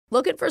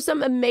Looking for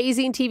some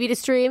amazing TV to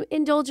stream?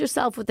 Indulge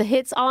yourself with the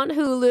hits on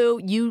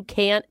Hulu you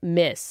can't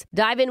miss.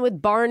 Dive in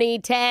with Barney,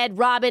 Ted,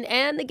 Robin,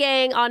 and the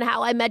gang on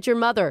How I Met Your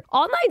Mother.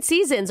 All 9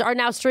 seasons are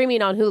now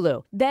streaming on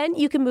Hulu. Then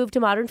you can move to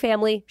Modern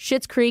Family,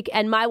 Schitt's Creek,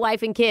 and My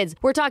Wife and Kids.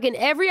 We're talking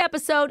every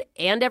episode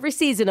and every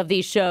season of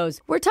these shows.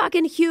 We're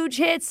talking huge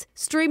hits,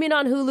 streaming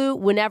on Hulu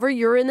whenever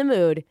you're in the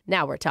mood.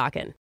 Now we're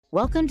talking.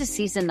 Welcome to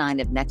Season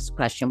 9 of Next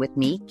Question with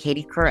me,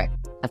 Katie Couric.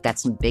 I've got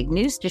some big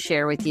news to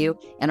share with you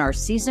in our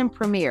season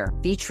premiere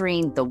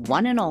featuring the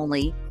one and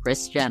only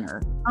Kris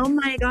Jenner. Oh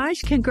my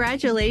gosh,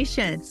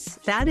 congratulations.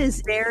 That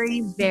is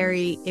very,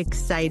 very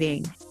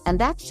exciting. And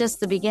that's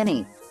just the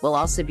beginning. We'll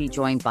also be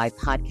joined by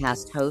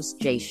podcast host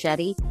Jay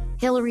Shetty,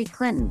 Hillary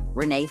Clinton,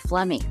 Renee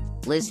Fleming,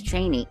 Liz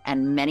Cheney,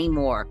 and many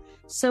more.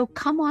 So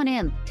come on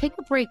in, take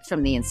a break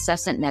from the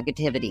incessant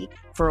negativity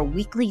for a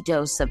weekly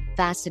dose of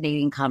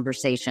fascinating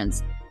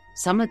conversations.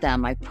 Some of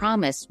them, I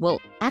promise,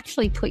 will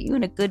actually put you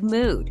in a good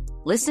mood.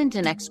 Listen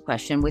to Next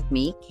Question with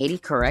me, Katie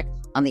Couric,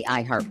 on the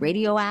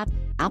iHeartRadio app,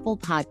 Apple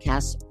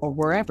Podcasts, or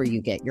wherever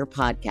you get your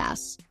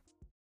podcasts.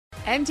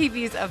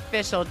 MTV's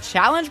official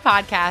Challenge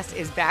podcast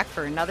is back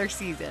for another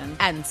season.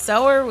 And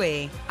so are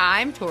we.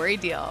 I'm Tori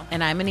Deal.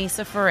 And I'm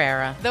Anissa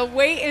Ferreira. The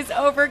wait is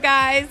over,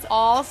 guys.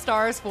 All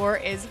Stars 4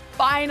 is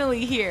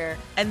finally here.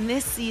 And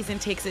this season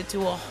takes it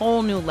to a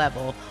whole new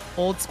level.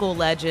 Old school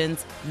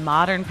legends,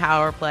 modern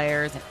power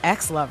players, and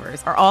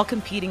ex-lovers are all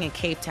competing in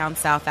Cape Town,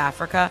 South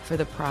Africa for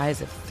the prize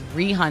of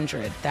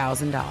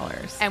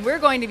 $300,000. And we're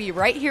going to be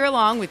right here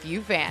along with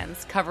you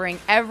fans, covering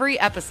every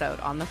episode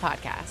on the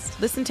podcast.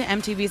 Listen to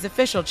MTV's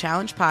official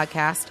Challenge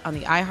podcast on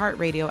the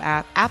iHeartRadio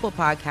app, Apple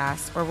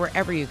Podcasts, or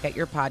wherever you get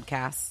your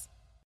podcasts.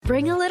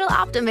 Bring a little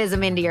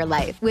optimism into your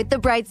life with The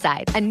Bright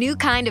Side, a new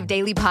kind of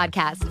daily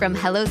podcast from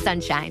Hello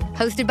Sunshine,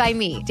 hosted by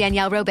me,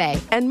 Danielle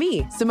Robay. And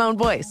me, Simone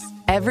Boyce.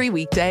 Every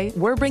weekday,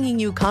 we're bringing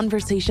you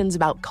conversations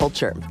about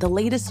culture, the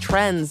latest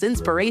trends,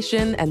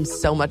 inspiration, and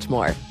so much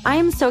more. I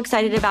am so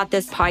excited about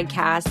this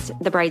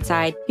podcast, The Bright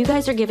Side. You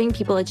guys are giving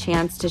people a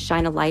chance to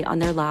shine a light on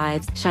their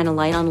lives, shine a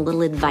light on a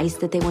little advice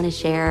that they want to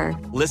share.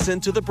 Listen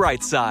to The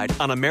Bright Side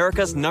on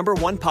America's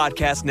 #1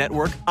 podcast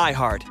network,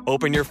 iHeart.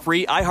 Open your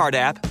free iHeart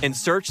app and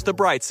search The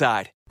Bright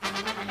Side.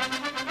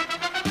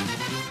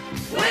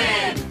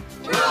 Win!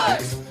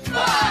 Brooks!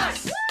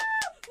 Box!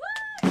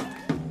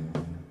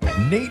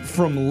 Nate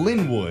from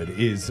Linwood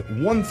is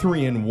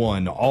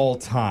 1-3-1 all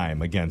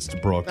time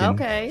against Brooke.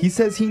 Okay. He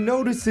says he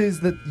notices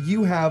that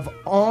you have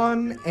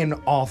on and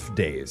off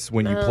days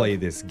when you play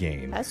this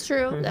game. That's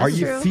true. Are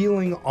you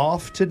feeling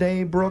off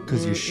today, Brooke?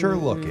 Because you sure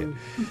look it.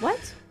 What?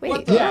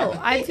 Wait, no.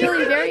 I'm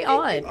feeling very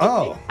on.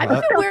 Oh. I'm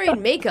even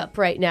wearing makeup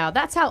right now.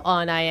 That's how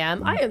on I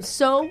am. I am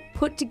so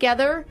put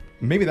together.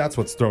 Maybe that's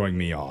what's throwing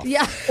me off.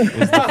 Yeah. Is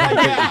the fact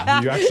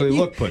that you actually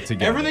look put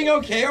together. Everything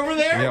okay over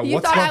there? Yeah,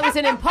 You thought I was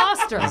an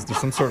imposter. Is there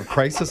some sort of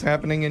crisis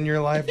happening in your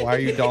life? Why are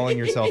you dolling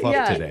yourself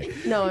up today?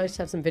 No, I just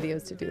have some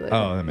videos to do later.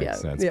 Oh, that makes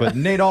sense. Yeah. But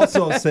Nate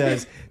also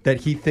says that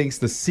he thinks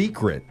the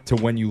secret to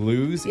when you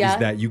lose is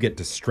that you get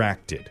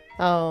distracted.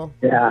 Oh.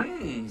 Yeah.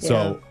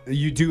 So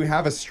you do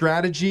have a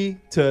strategy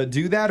to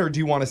do that, or do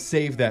you want to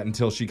save that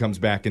until she comes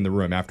back in the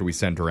room after we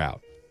send her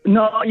out?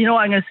 No, you know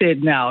what? I'm going to say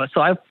it now. So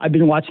I've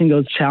been watching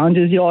those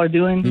challenges you all are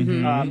doing.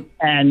 Mm-hmm.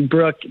 And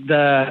Brooke,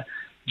 the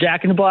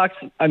Jack in the Box,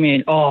 I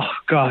mean, oh,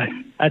 God,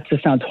 that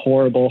just sounds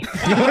horrible.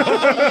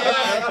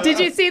 Did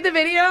you see the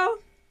video?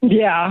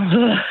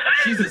 Yeah.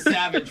 She's a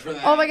savage for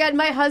that. Oh, my God.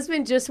 My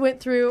husband just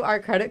went through our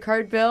credit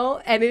card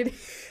bill, and it's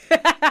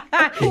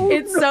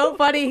so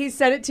funny. He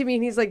sent it to me,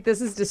 and he's like,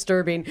 this is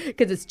disturbing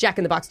because it's Jack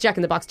in the Box, Jack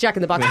in the Box, Jack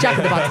in the Box, Jack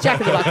in the Box, Jack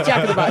in the Box,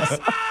 Jack in the Box.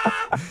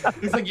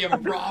 It's like you have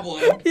a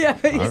problem. Yeah.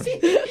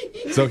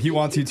 So he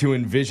wants you to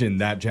envision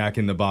that Jack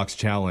in the Box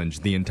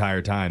challenge the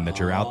entire time that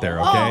you're out there,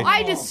 okay? Oh,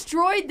 I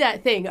destroyed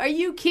that thing. Are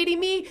you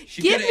kidding me?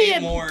 Give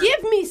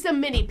me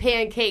some mini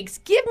pancakes.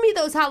 Give me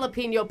those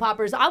jalapeno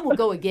poppers. I will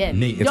go again.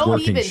 Nate, it's Don't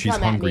working. even She's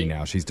come hungry at me.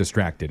 now. She's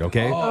distracted,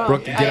 okay? Oh,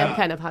 Brooke, I am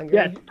kind of hungry.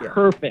 Yes,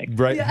 perfect.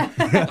 Right.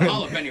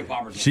 Jalapeno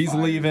poppers. She's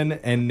leaving,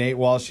 and Nate,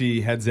 while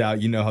she heads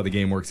out, you know how the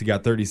game works. You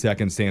got 30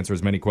 seconds to answer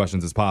as many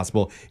questions as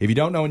possible. If you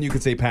don't know, and you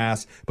could say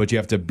pass, but you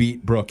have to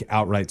beat Brooke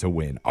outright to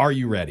win. Are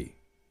you ready?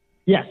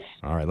 Yes.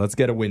 All right, let's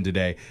get a win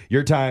today.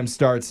 Your time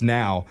starts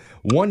now.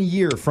 1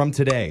 year from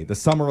today, the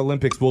Summer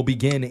Olympics will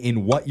begin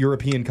in what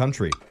European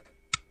country?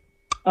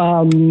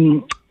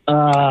 Russia.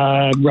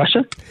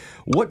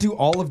 What do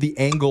all of the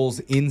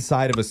angles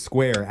inside of a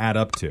square add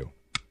up to?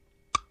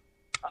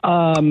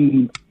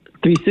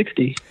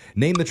 360.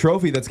 Name the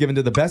trophy that's given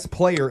to the best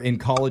player in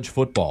college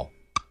football.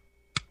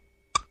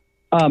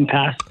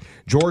 Pass.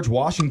 George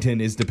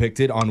Washington is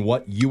depicted on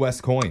what U.S.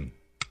 coin?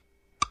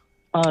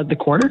 The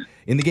quarter.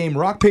 In the game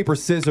Rock, Paper,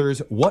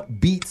 Scissors, what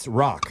beats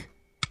rock?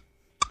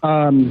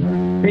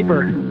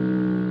 Paper.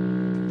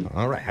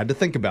 All right, had to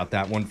think about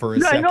that one for a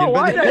second. I know,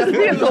 why did I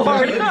say so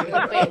hard? Wait,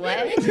 what?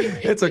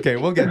 It's okay,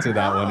 we'll get to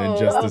that one in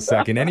just a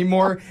second. Any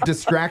more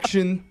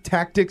distraction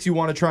tactics you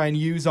want to try and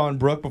use on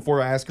Brooke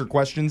before I ask her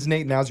questions,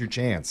 Nate? Now's your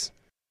chance.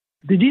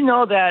 Did you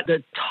know that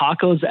the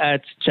tacos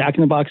at Jack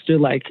in the Box are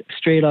like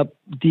straight up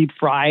deep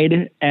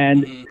fried?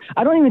 And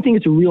I don't even think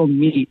it's real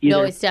meat either.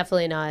 No, it's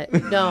definitely not.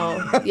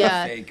 No.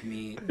 Yeah. Fake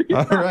meat.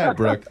 All right,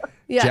 Brooke.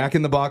 Yeah. Jack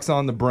in the Box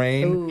on the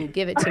brain. Ooh,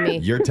 give it to me.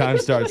 Your time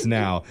starts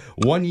now.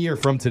 1 year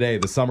from today,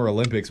 the Summer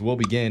Olympics will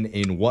begin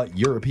in what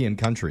European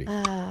country?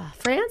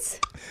 France?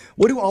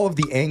 What do all of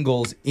the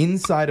angles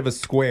inside of a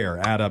square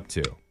add up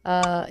to?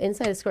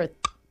 Inside a square.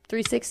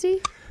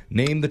 360?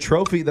 Name the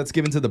trophy that's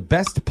given to the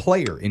best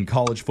player in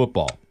college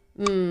football.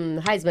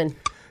 Heisman.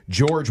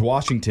 George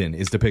Washington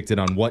is depicted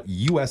on what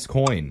U.S.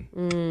 coin?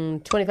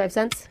 25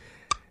 cents?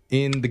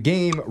 In the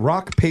game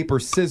Rock, Paper,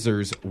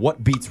 Scissors,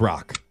 what beats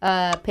rock?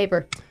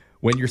 Paper.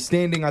 When you're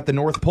standing at the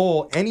North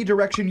Pole, any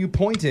direction you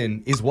point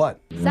in is what?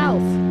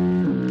 South.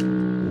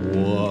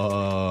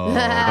 Whoa.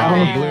 That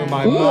one blew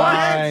my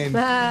mind.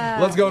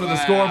 Let's go to the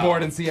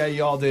scoreboard and see how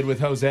you all did with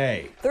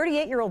Jose.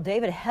 38-year-old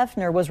David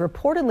Hefner was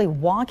reportedly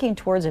walking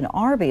towards an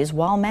Arby's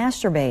while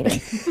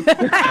masturbating.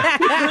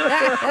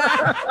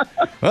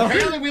 Well,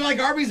 Apparently we like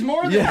Arby's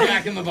more than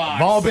Jack in the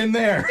Box. I've all been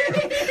there.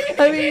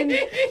 I mean,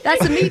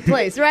 that's a meat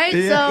place, right?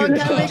 Yeah. So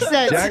that makes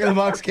sense. Jack in the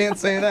Box can't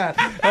say that.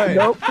 All right.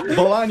 Nope.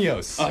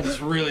 Bolaños. I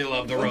just really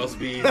love the roast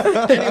beef.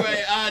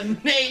 Anyway,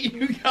 Nate,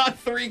 you got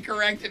 3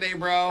 correct today,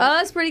 bro. Oh,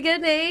 that's pretty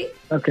good, Nate.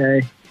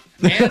 Okay.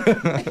 And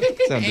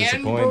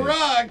disappointed.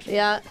 Brooke,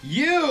 Yeah.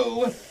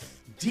 you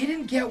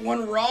didn't get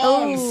one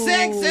wrong.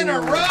 6 in a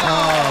row.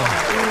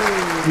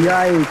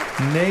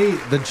 Yikes. Nate,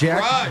 the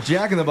Crush.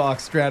 Jack in the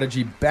Box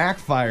strategy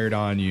backfired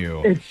on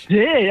you. It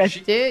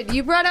did. Dude,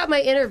 you brought out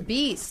my inner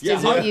beast, Yeah,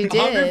 is what you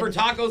hunger did. for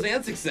tacos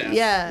and success.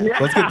 Yeah.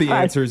 Let's get the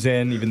answers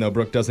in, even though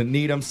Brooke doesn't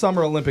need them.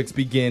 Summer Olympics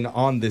begin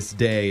on this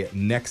day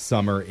next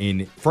summer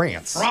in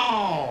France.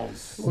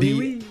 France.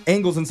 The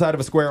angles inside of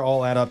a square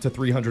all add up to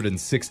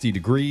 360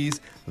 degrees.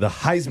 The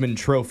Heisman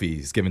Trophy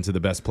is given to the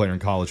best player in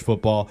college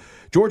football.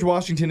 George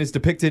Washington is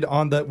depicted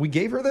on the... We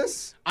gave her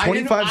this?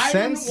 25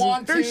 cents? I didn't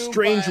want Very to,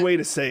 strange but- way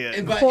to say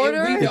it. but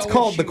Quarter? we know It's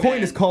called... The what she coin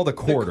meant. is called a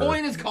quarter. The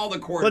coin is called a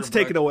quarter. Let's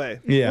take it Brooke. away.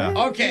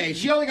 Yeah. Okay,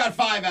 she only got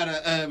 5 out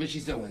of, but she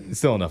still wins.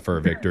 Still enough for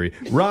a victory.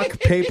 Rock,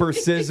 paper,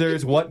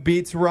 scissors. What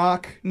beats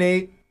rock,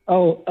 Nate?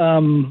 Oh,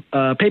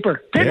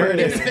 paper. There it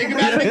is. Think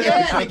about it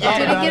again.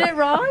 Did he get it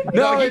wrong?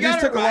 No, he it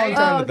just got took it a long right.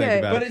 time Oh, to think okay.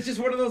 about But it. it's just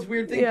one of those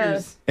weird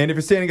thinkers. Yeah. And if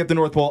you're standing at the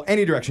North Pole,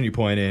 any direction you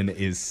point in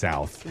is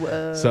south.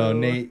 Whoa. So,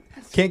 Nate,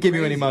 can't give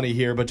you any money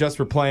here, but just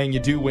for playing, you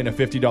do win a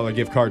 $50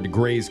 gift card to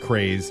Gray's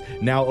Craze.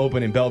 Now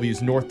open in Bellevue's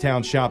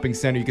Northtown Shopping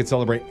Center. You can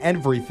celebrate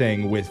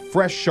everything with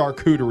fresh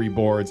charcuterie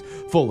boards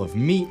full of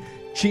meat,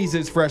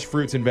 cheeses, fresh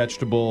fruits and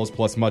vegetables,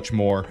 plus much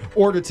more.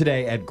 Order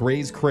today at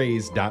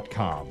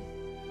grayscraze.com.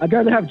 I'd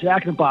rather have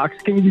Jack in the Box.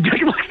 Can you do Jack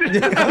in the Box?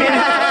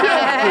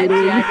 Jack in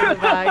the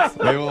Box.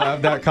 Maybe we'll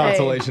have that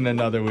consolation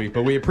another week,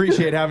 but we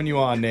appreciate having you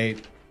on,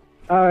 Nate.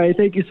 All right.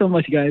 Thank you so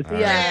much, guys.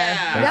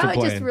 Yeah. Thanks Now for I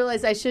just playing.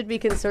 realized I should be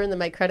concerned that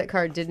my credit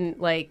card didn't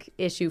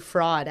issue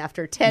fraud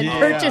after 10 Yeah.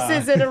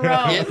 purchases in a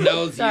row. It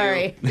knows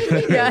Sorry.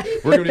 Yeah.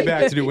 We're going to be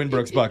back to do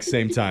Winbrook's Bucks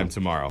same time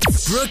tomorrow.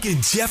 Brooke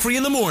and Jeffrey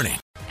in the morning.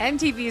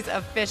 MTV's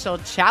official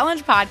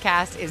Challenge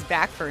podcast is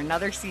back for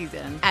another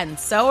season. And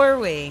so are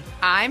we.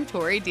 I'm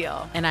Tori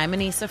Deal. And I'm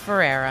Anissa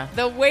Ferreira.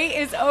 The wait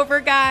is over,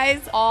 guys.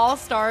 All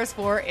Stars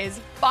 4 is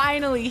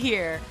finally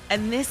here.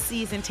 And this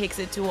season takes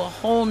it to a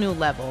whole new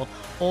level.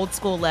 Old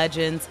school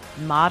legends,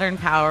 modern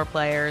power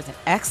players, and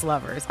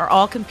ex-lovers are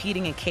all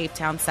competing in Cape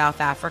Town, South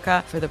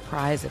Africa for the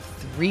prize of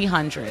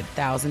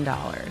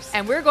 $300,000.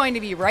 And we're going to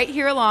be right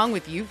here along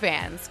with you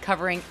fans,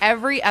 covering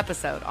every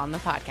episode on the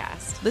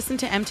podcast. Listen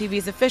to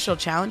MTV's official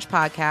Challenge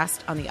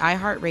podcast on the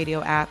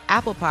iHeartRadio app,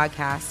 Apple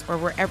Podcasts, or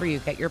wherever you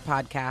get your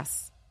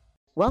podcasts.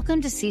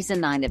 Welcome to Season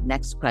 9 of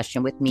Next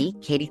Question with me,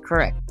 Katie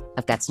Couric.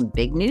 I've got some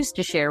big news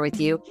to share with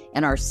you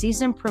in our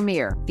season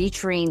premiere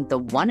featuring the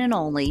one and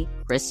only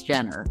Kris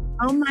Jenner.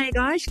 Oh my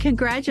gosh,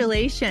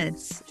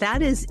 congratulations.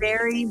 That is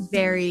very,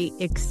 very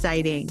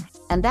exciting.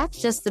 And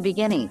that's just the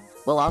beginning.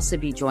 We'll also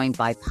be joined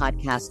by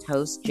podcast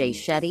host Jay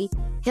Shetty,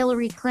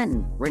 Hillary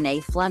Clinton, Renee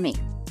Fleming,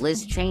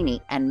 Liz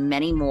Cheney, and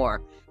many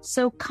more.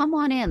 So come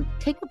on in,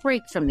 take a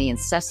break from the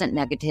incessant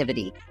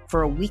negativity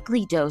for a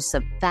weekly dose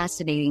of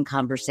fascinating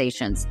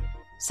conversations.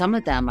 Some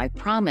of them, I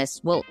promise,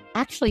 will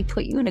actually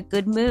put you in a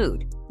good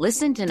mood.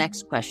 Listen to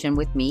Next Question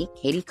with me,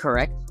 Katie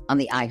Couric, on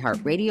the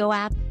iHeartRadio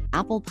app,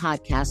 Apple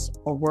Podcasts,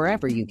 or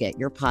wherever you get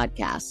your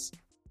podcasts.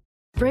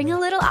 Bring a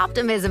little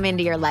optimism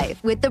into your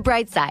life with The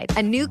Bright Side,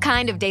 a new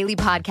kind of daily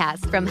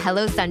podcast from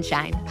Hello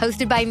Sunshine,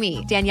 hosted by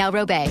me, Danielle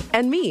Robay.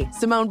 And me,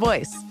 Simone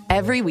Boyce.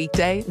 Every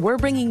weekday, we're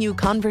bringing you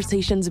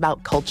conversations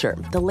about culture,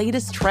 the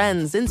latest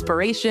trends,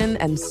 inspiration,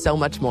 and so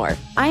much more.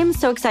 I am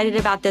so excited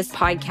about this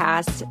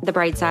podcast, The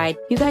Bright Side.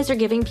 You guys are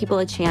giving people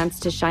a chance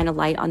to shine a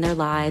light on their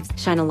lives,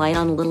 shine a light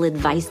on a little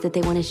advice that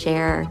they want to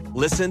share.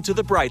 Listen to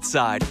The Bright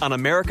Side on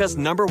America's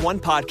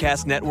 #1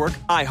 podcast network,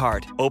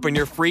 iHeart. Open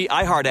your free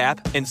iHeart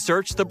app and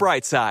search The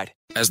Bright Side.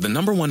 As the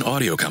 #1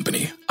 audio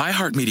company,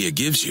 iHeartMedia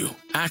gives you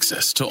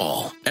access to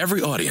all.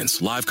 Every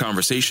audience, live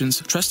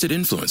conversations, trusted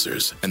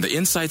influencers, and the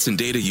insights and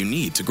data you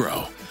need to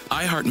grow.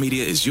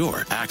 iHeartMedia is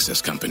your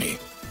access company.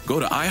 Go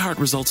to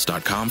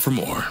iHeartResults.com for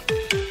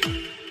more.